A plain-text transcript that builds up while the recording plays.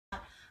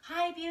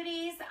Hi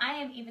beauties, I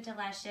am Eva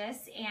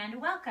Delicious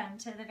and welcome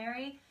to the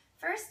very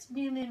first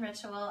new moon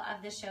ritual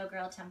of the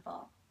Showgirl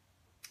Temple.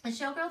 The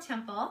Showgirl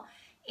Temple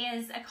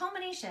is a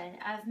culmination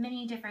of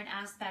many different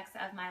aspects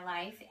of my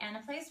life and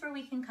a place where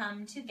we can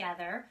come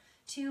together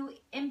to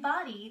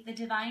embody the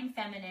divine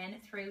feminine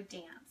through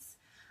dance.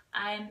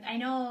 I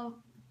know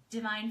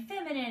divine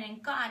feminine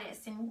and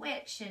goddess and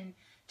witch and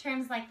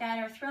terms like that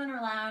are thrown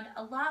around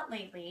a lot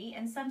lately,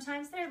 and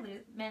sometimes they're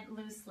meant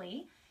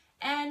loosely.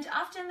 And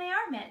often they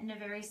are meant in a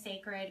very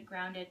sacred,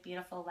 grounded,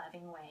 beautiful,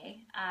 loving way.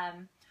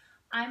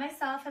 I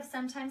myself have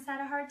sometimes had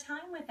a hard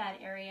time with that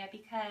area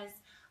because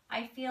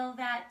I feel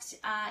that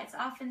it's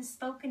often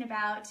spoken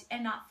about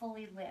and not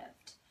fully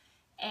lived.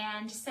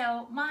 And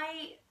so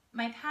my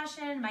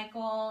passion, my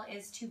goal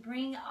is to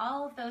bring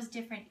all of those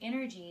different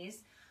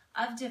energies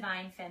of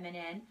divine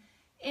feminine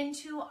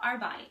into our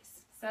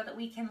bodies so that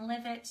we can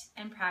live it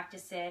and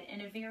practice it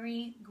in a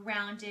very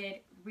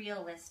grounded,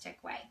 realistic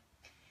way.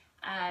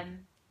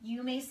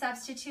 You may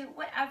substitute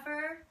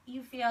whatever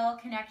you feel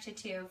connected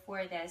to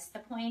for this. The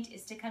point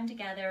is to come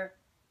together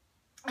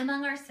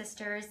among our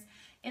sisters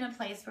in a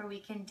place where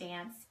we can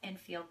dance and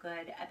feel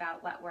good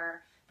about what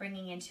we're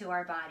bringing into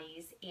our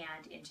bodies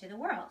and into the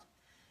world.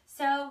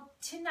 So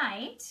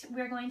tonight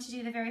we're going to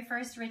do the very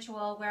first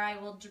ritual where I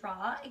will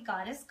draw a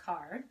goddess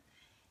card,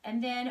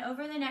 and then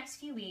over the next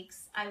few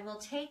weeks I will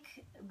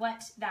take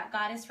what that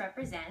goddess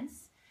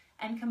represents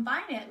and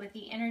combine it with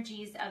the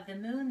energies of the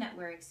moon that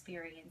we're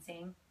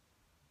experiencing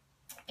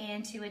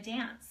into a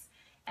dance.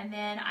 And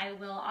then I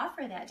will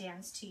offer that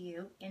dance to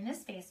you in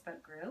this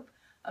Facebook group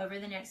over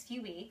the next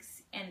few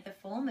weeks, and at the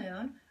full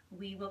moon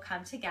we will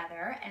come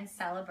together and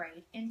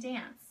celebrate and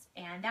dance,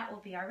 and that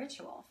will be our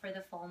ritual for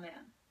the full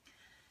moon.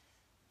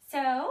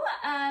 So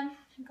I'm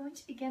going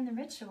to begin the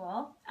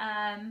ritual.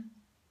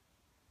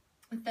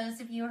 With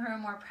those of you who are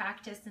more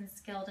practiced and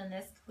skilled in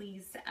this,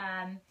 please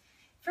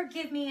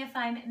forgive me if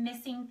I'm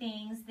missing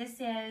things.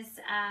 This is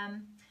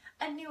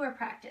a newer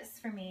practice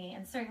for me,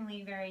 and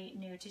certainly very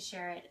new to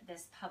share it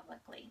this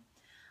publicly.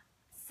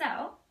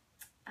 So,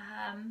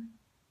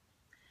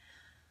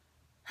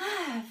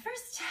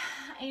 first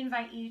I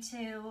invite you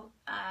to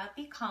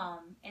be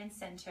calm and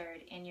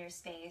centered in your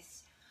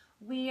space.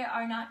 We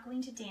are not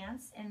going to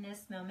dance in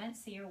this moment,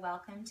 so you're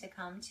welcome to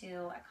come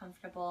to a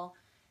comfortable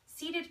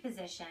seated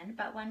position,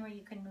 but one where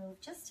you can move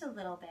just a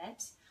little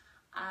bit.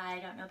 I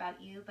don't know about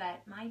you,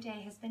 but my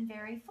day has been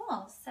very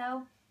full,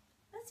 so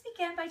let's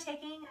begin by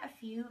taking a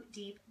few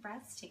deep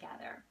breaths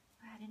together.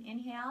 Go ahead and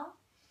inhale.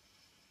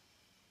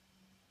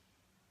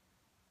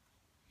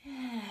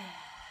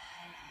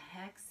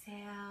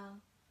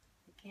 Exhale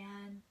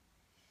again.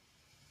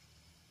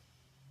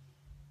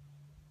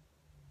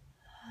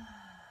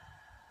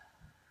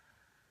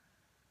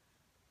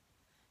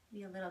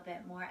 Be a little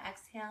bit more.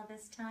 Exhale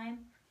this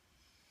time.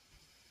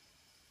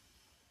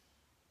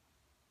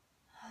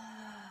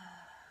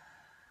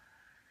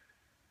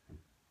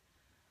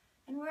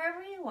 And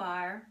wherever you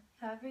are,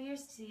 however you're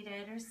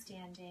seated or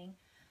standing,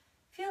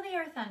 feel the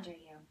earth under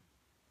you.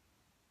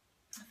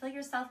 Feel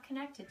yourself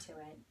connected to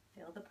it.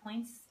 Feel the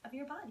points of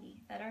your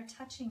body that are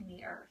touching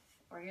the earth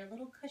or your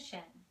little cushion.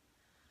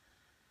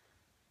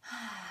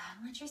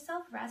 Let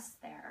yourself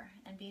rest there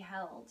and be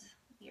held.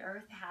 The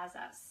earth has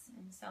us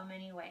in so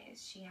many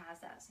ways. She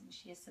has us and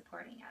she is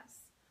supporting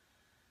us.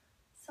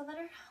 So let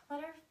her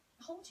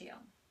hold you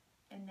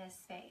in this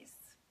space.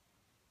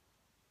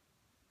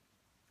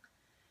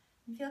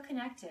 And feel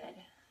connected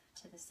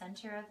to the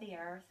center of the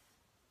earth,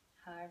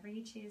 however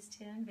you choose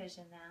to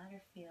envision that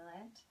or feel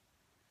it.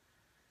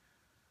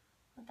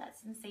 Let that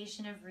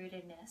sensation of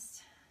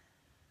rootedness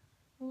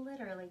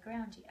literally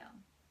ground you.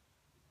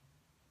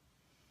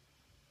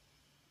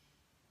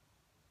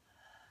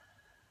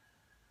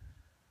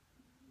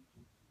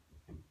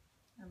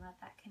 And let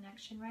that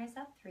connection rise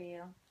up through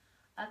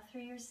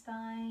your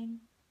spine.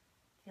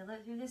 Feel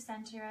it through the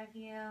center of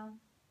you,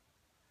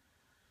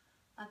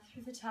 up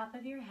through the top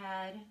of your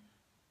head,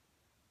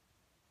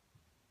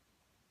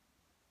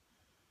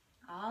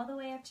 all the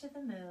way up to the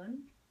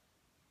moon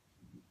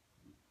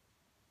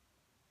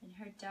in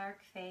her dark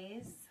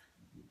phase,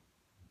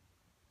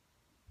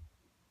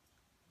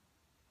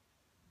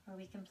 where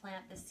we can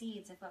plant the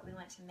seeds of what we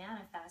want to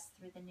manifest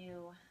through the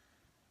new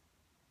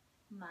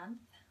month,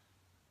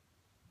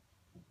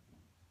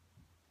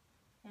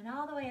 and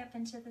all the way up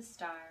into the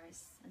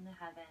stars and the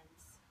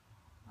heavens,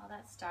 all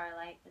that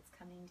starlight that's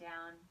coming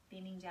down,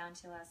 beaming down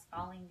to us,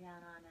 falling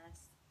down on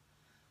us,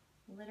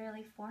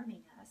 literally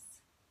forming us.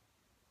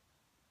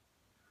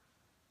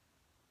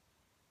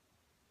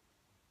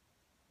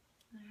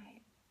 All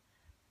right,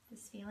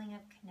 this feeling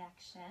of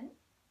connection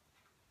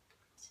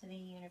to the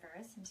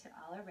universe and to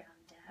all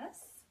around us,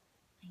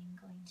 I'm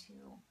going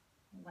to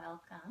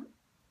welcome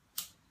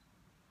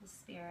the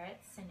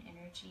spirits and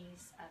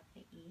energies of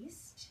the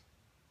East,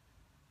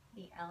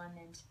 the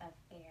element of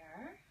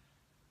air,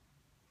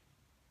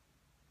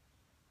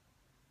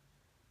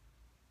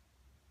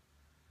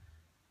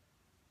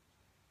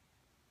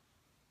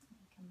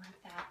 you can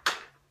let that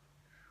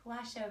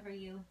wash over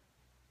you.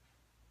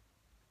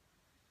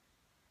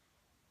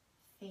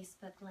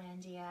 Facebook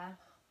Landia,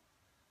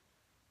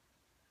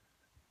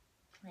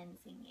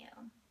 cleansing you.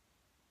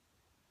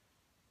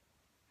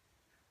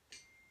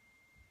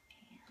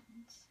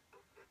 And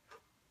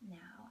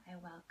now I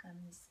welcome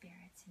the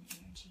spirits and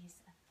energies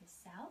of the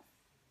south,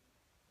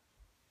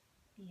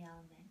 the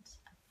element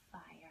of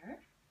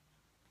fire,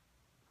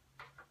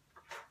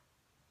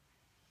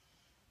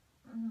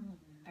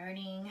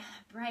 burning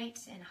bright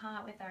and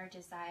hot with our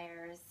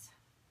desires,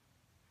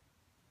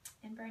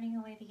 and burning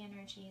away the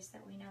energies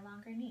that we no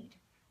longer need.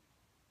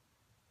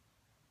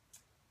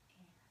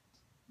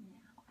 And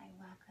now I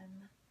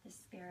welcome the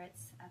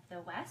spirits of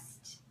the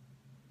west,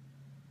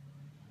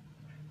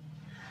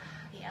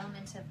 the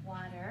element of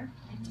water.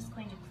 I'm just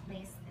going to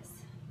place this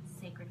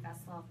sacred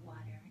vessel of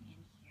water in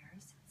here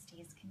so it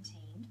stays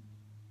contained.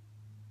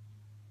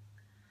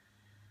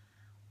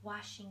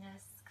 Washing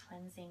us,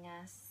 cleansing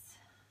us.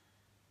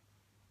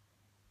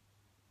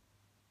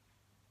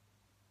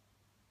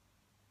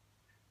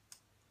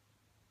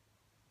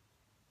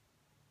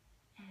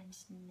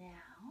 And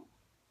now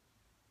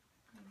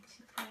I'm going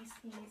to place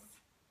these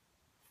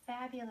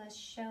fabulous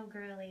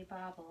showgirly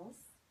baubles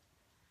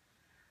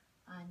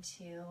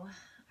onto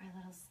our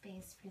little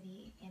space for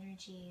the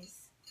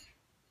energies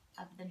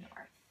of the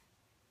north.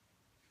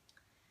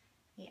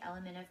 The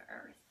element of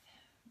earth,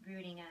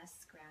 rooting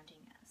us,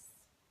 grounding us,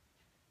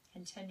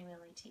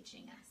 continually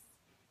teaching us.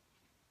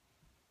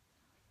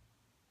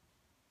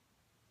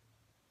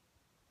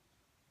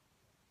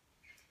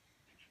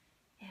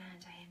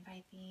 And I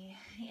invite the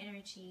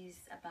energies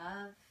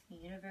above, the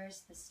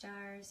universe, the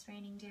stars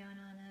raining down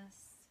on us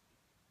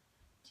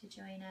to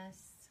join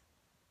us.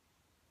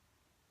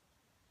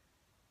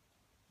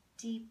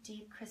 Deep,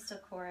 deep crystal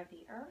core of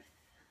the earth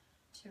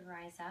to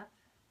rise up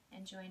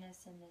and join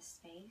us in this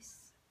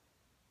space.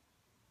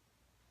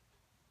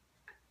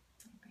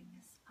 And bring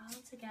this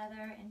all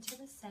together into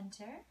the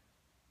center.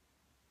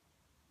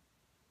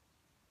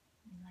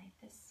 And light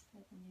this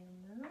for the new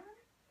moon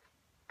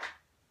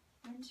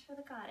and for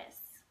the goddess.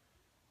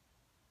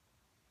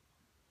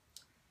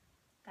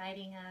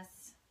 Guiding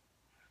us,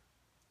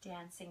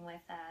 dancing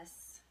with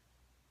us,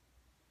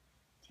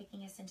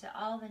 taking us into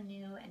all the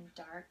new and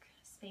dark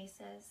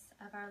spaces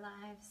of our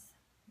lives,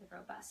 the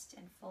robust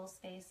and full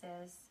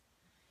spaces,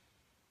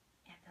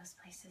 and those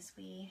places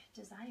we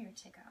desire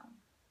to go.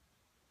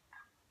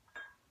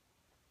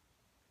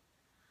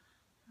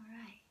 All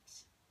right,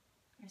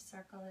 our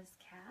circle is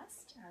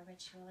cast, our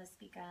ritual has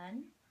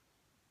begun.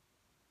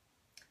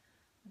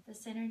 Let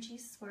this energy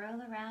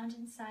swirl around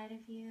inside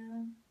of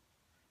you.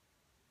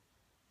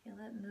 Feel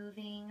it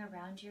moving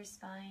around your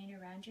spine,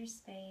 around your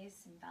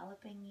space,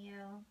 enveloping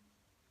you,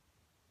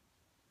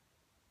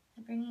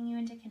 and bringing you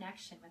into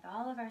connection with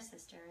all of our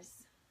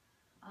sisters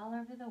all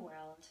over the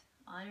world,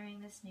 honoring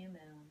this new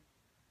moon,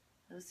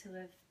 those who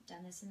have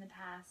done this in the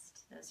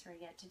past, those who are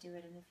yet to do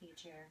it in the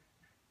future.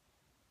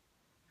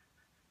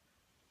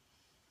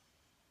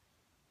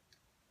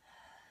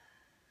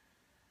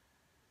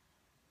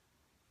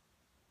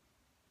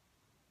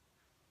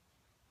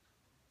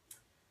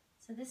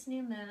 So this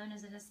new moon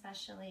is an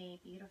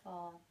especially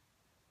beautiful,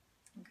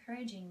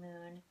 encouraging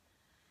moon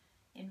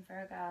in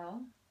Virgo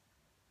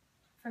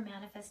for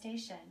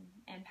manifestation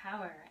and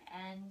power.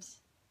 And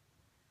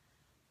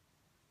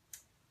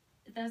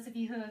those of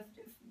you who have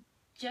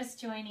just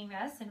joining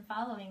us and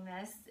following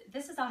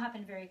this has all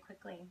happened very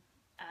quickly.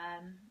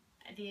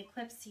 The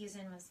eclipse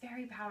season was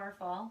very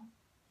powerful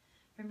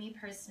for me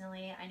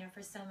personally. I know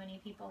for so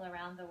many people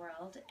around the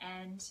world,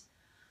 and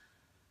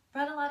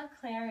brought a lot of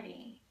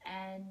clarity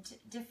and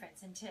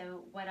difference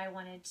into what I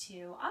wanted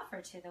to offer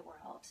to the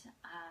world.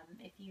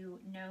 If you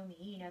know me,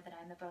 you know that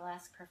I'm a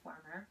burlesque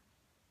performer,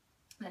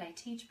 that I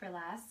teach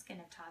burlesque and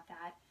have taught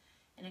that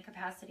in a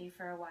capacity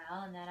for a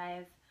while, and that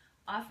I've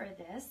offered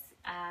this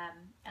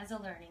as a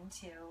learning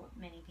to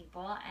many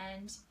people.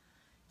 And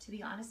to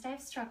be honest, I've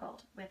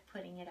struggled with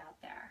putting it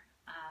out there.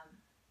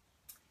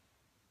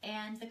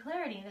 And the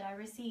clarity that I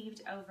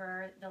received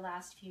over the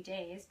last few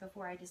days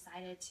before I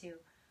decided to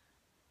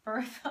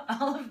birth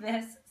all of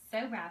this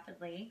so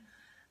rapidly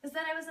was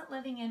that I wasn't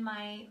living in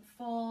my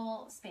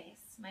full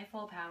space, my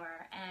full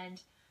power,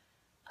 and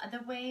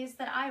the ways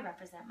that I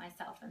represent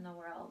myself in the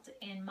world.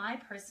 In my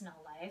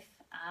personal life,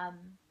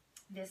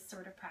 this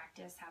sort of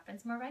practice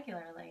happens more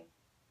regularly.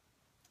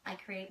 I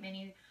create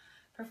many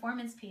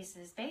performance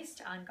pieces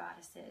based on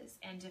goddesses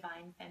and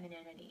divine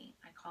femininity.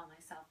 I call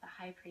myself the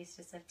High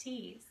Priestess of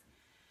Teas.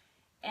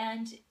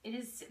 And it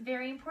is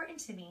very important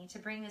to me to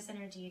bring this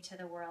energy to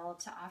the world,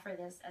 to offer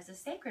this as a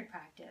sacred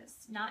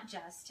practice, not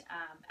just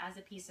as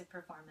a piece of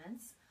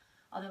performance,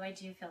 although I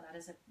do feel that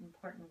is an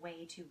important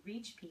way to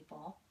reach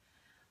people.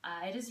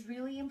 It is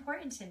really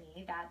important to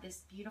me that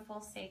this beautiful,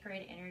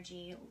 sacred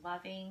energy,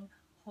 loving,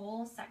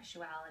 whole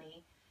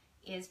sexuality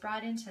is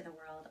brought into the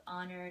world,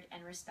 honored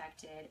and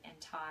respected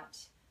and taught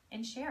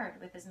and shared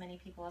with as many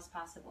people as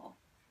possible.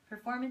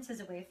 Performance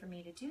is a way for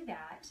me to do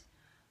that,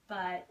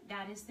 but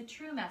that is the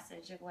true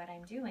message of what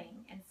I'm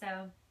doing. And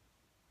so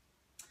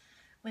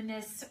when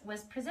this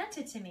was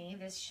presented to me,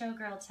 this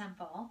showgirl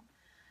temple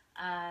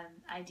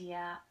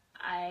idea,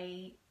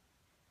 I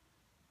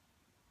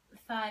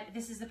thought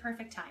this is the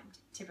perfect time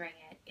to bring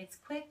it. It's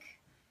quick,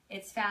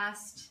 it's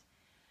fast,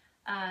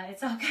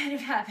 it's all kind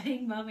of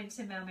happening moment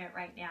to moment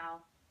right now.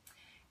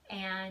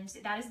 And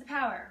that is the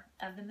power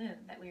of the moon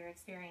that we are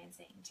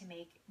experiencing, to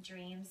make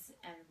dreams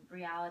and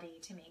reality,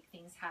 to make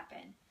things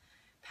happen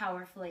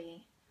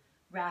powerfully,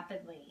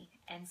 rapidly.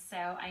 And so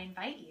I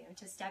invite you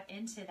to step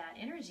into that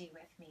energy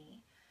with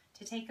me,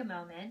 to take a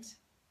moment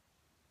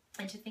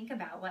and to think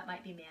about what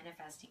might be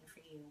manifesting for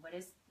you.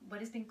 What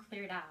has been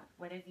cleared out?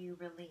 What have you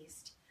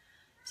released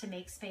to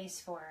make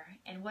space for?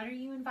 And what are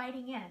you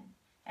inviting in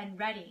and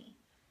ready,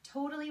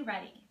 totally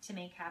ready to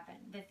make happen?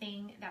 The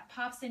thing that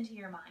pops into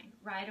your mind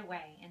right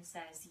away and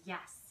says,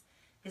 yes,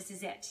 this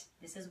is it.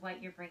 This is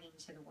what you're bringing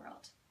to the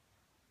world.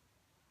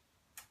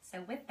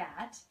 So with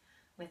that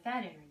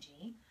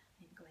energy,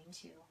 I'm going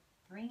to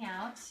bring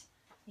out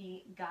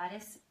the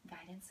Goddess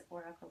Guidance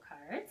Oracle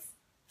cards,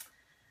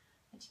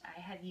 which I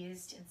have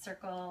used in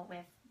circle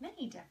with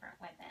many different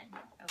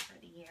women over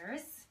the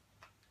years.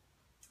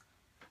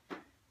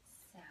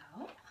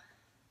 So,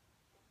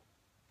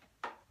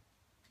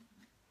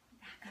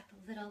 back up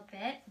a little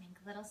bit, make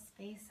a little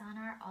space on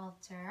our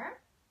altar.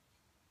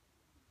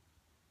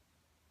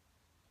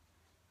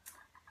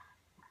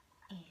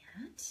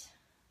 And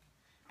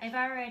I've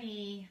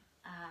already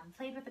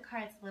played with the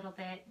cards a little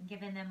bit and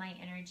given them my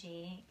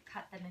energy,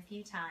 cut them a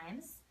few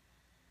times.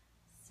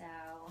 So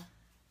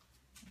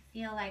I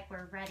feel like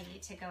we're ready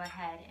to go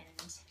ahead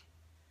and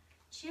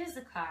choose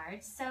a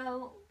card.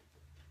 So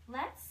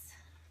let's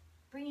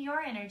bring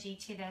your energy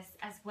to this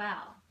as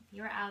well. If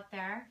you're out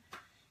there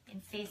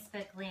in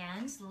Facebook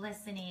land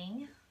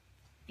listening,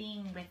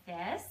 being with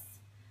this,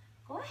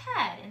 go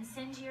ahead and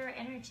send your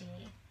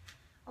energy.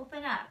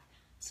 Open up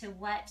to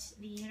what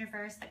the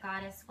universe, the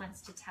goddess,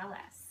 wants to tell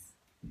us,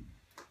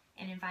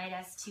 and invite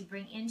us to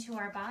bring into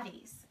our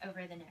bodies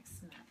over the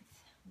next month.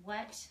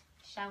 What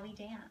shall we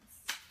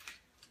dance?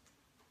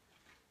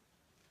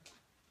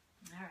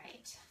 All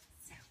right,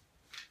 so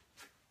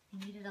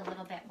I needed a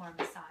little bit more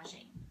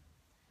massaging.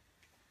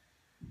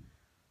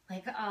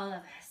 Like all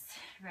of us,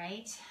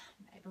 right?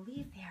 I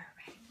believe they are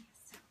ready.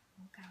 So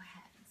we'll go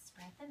ahead and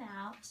spread them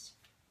out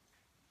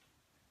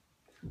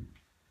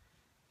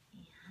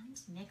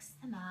and mix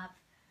them up.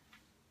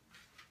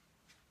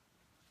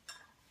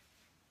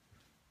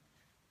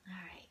 All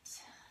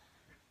right.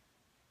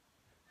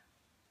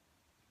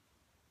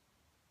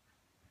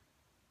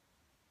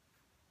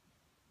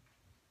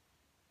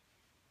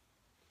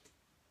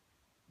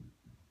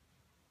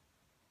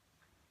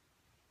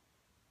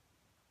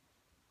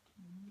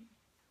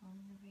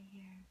 Going over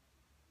here.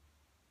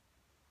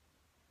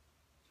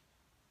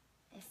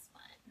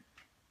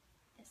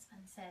 This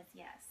one says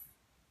yes.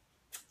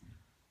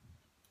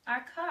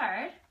 Our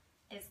card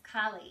is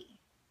Kali,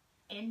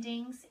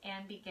 endings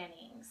and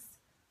beginnings.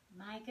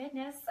 My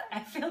goodness,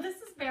 I feel this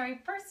is very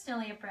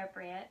personally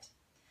appropriate.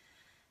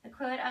 The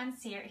quote on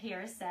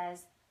here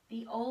says,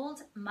 "The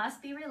old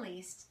must be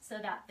released so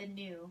that the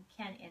new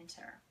can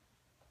enter."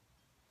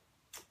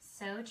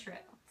 So true,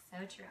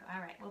 so true.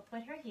 All right, we'll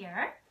put her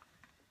here.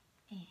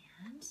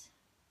 And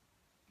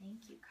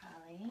thank you,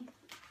 Kali,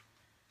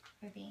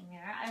 for being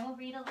there. I will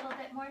read a little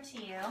bit more to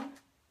you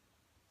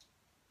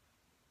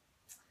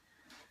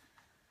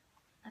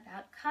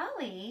about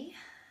Kali.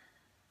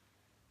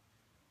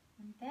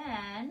 And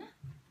then,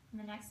 in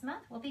the next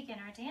month, we'll begin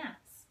our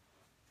dance.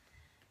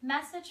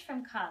 Message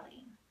from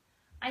Kali.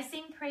 I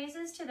sing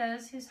praises to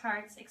those whose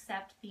hearts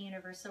accept the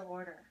universal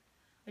order,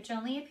 which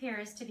only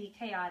appears to be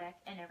chaotic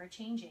and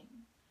ever-changing.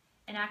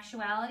 In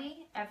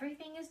actuality,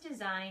 everything is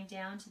designed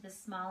down to the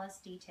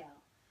smallest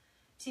detail,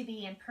 to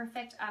be in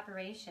perfect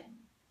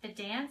operation. The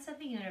dance of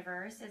the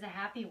universe is a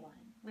happy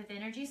one, with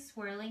energy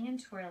swirling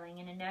and twirling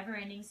in a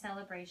never-ending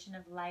celebration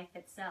of life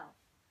itself.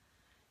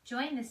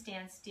 Join this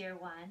dance, dear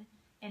one,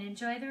 and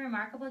enjoy the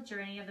remarkable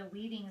journey of the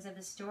weavings of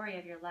the story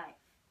of your life.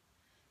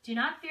 Do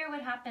not fear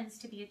what happens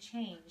to be a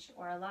change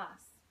or a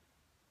loss.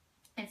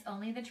 It's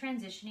only the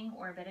transitioning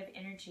orbit of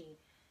energy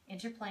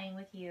interplaying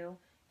with you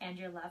and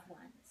your loved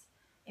ones.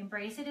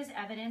 Embrace it as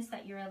evidence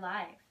that you're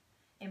alive.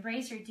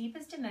 Embrace your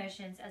deepest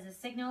emotions as a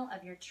signal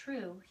of your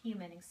true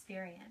human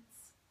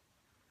experience.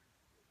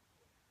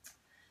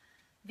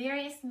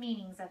 Various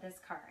meanings of this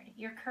card.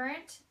 Your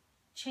current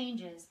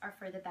changes are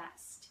for the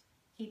best.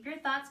 Keep your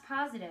thoughts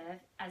positive,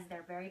 as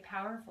they're very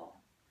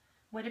powerful.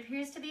 What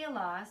appears to be a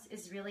loss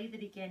is really the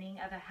beginning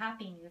of a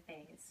happy new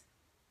phase.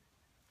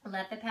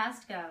 Let the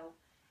past go.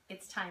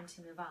 It's time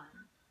to move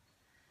on.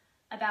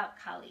 About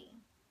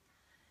Kali.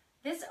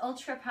 This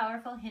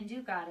ultra-powerful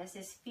Hindu goddess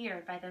is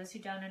feared by those who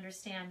don't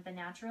understand the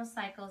natural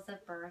cycles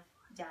of birth,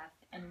 death,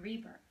 and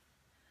rebirth.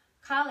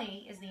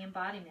 Kali is the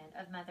embodiment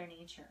of Mother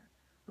Nature,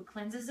 who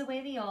cleanses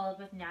away the old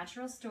with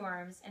natural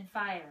storms and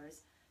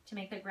fires to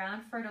make the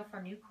ground fertile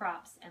for new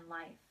crops and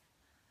life.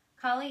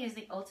 Kali is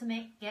the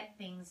ultimate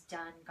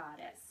get-things-done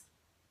goddess,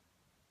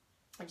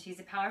 and she's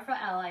a powerful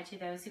ally to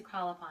those who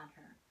call upon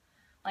her.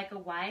 Like a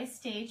wise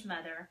sage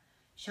mother,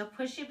 she'll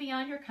push you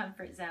beyond your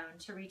comfort zone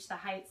to reach the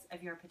heights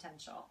of your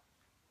potential.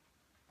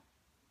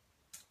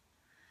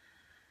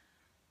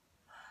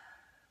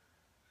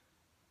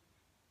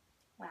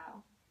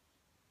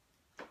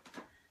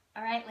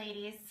 right,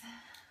 ladies.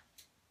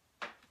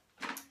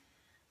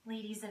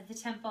 Ladies of the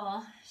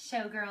temple,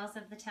 showgirls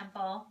of the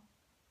temple,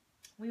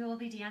 we will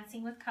be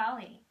dancing with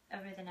Kali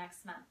over the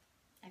next month.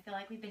 I feel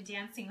like we've been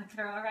dancing with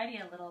her already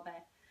a little bit.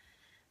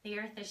 The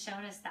earth has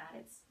shown us that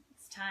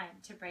it's time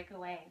to break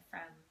away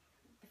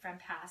from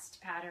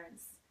past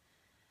patterns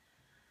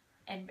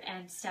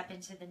and step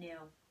into the new.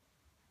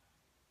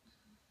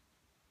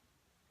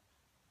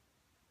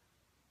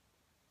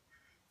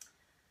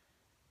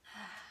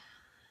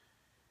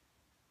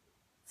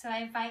 So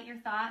I invite your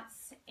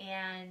thoughts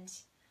and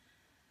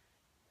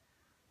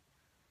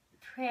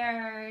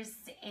prayers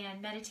and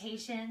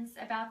meditations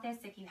about this.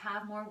 If you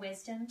have more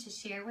wisdom to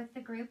share with the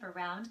group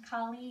around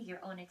Kali, your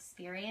own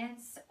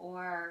experience,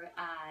 or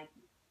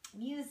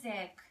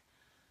music,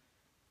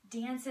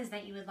 dances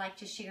that you would like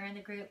to share in the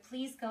group,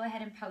 please go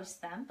ahead and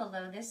post them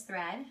below this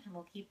thread, and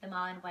we'll keep them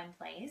all in one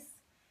place.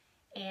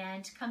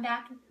 And come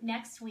back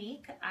next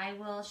week. I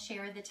will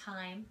share the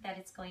time that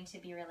it's going to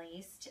be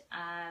released.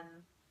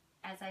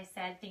 As I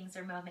said, things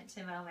are moment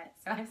to moment,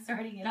 so I'm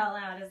sorting it all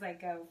out as I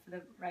go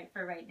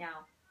for right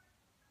now.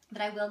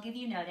 But I will give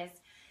you notice,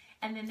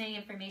 and then the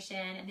information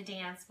and the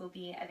dance will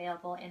be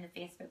available in the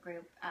Facebook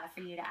group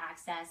for you to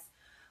access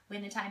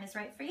when the time is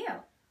right for you.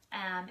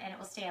 And it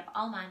will stay up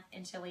all month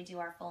until we do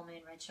our full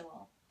moon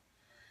ritual.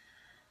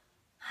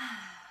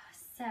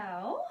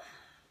 So,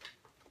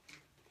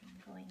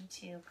 I'm going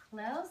to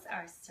close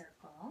our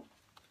circle.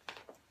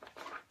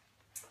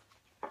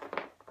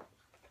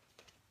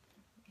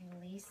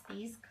 Release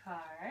these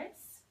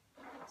cards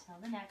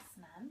until the next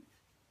month.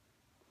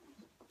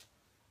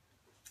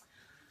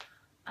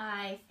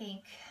 I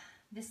thank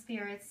the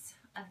spirits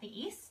of the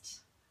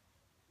East,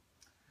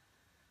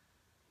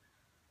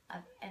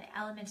 of an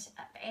element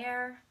of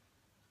air,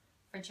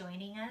 for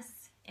joining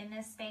us in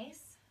this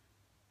space.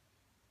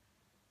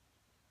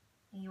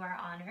 You are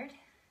honored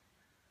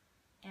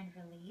and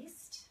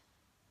released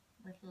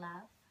with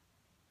love.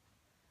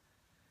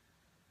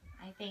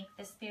 I thank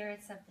the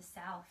spirits of the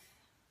South,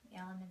 the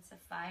elements of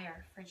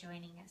fire, for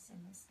joining us in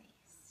this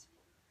space.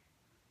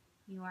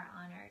 You are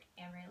honored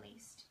and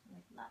released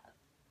with love.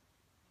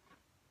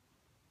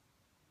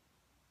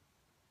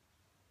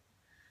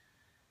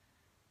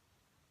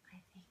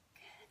 I thank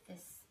the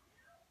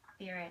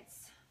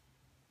spirits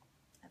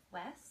of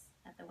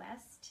the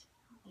West,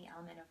 the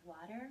element of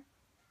water.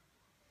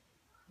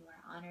 You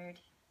are honored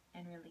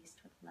and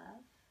released with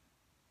love.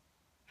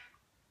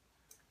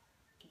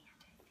 And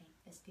I thank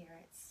the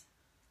spirits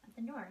of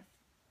the North,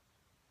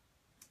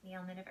 the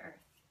element of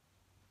earth.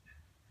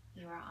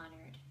 You are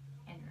honored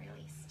and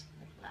released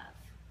with love.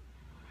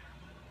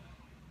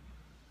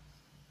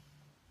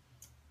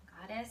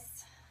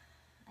 Goddess,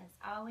 as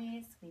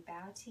always, we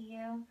bow to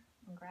you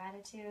in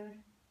gratitude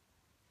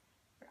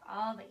for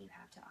all that you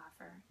have to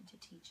offer and to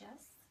teach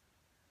us.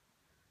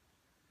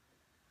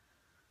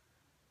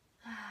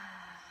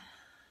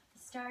 The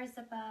stars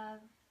above,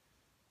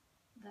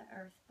 the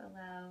earth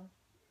below,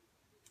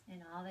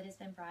 and all that has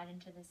been brought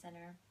into the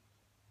center.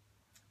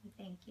 We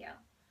thank you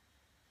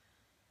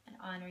and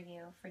honor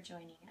you for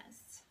joining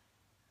us.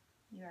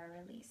 You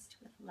are released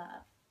with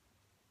love.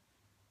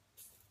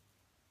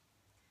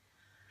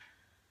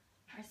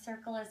 Our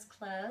circle is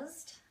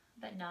closed,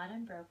 but not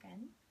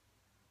unbroken.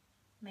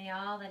 May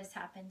all that has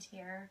happened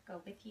here go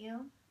with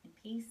you in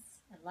peace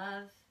and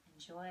love and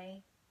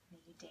joy. May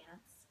you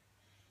dance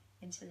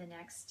into the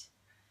next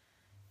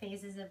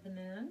phases of the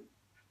moon.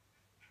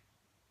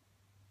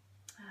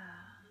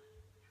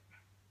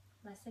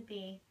 Blessed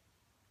be.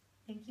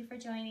 Thank you for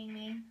joining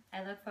me.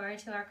 I look forward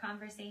to our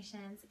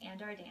conversations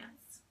and our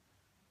dance.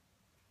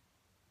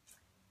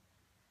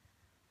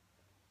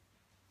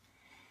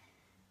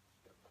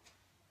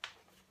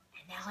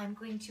 And now I'm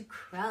going to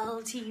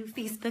crawl to you,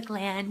 Facebook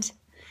land,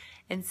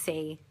 and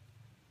say,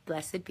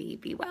 blessed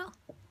be well.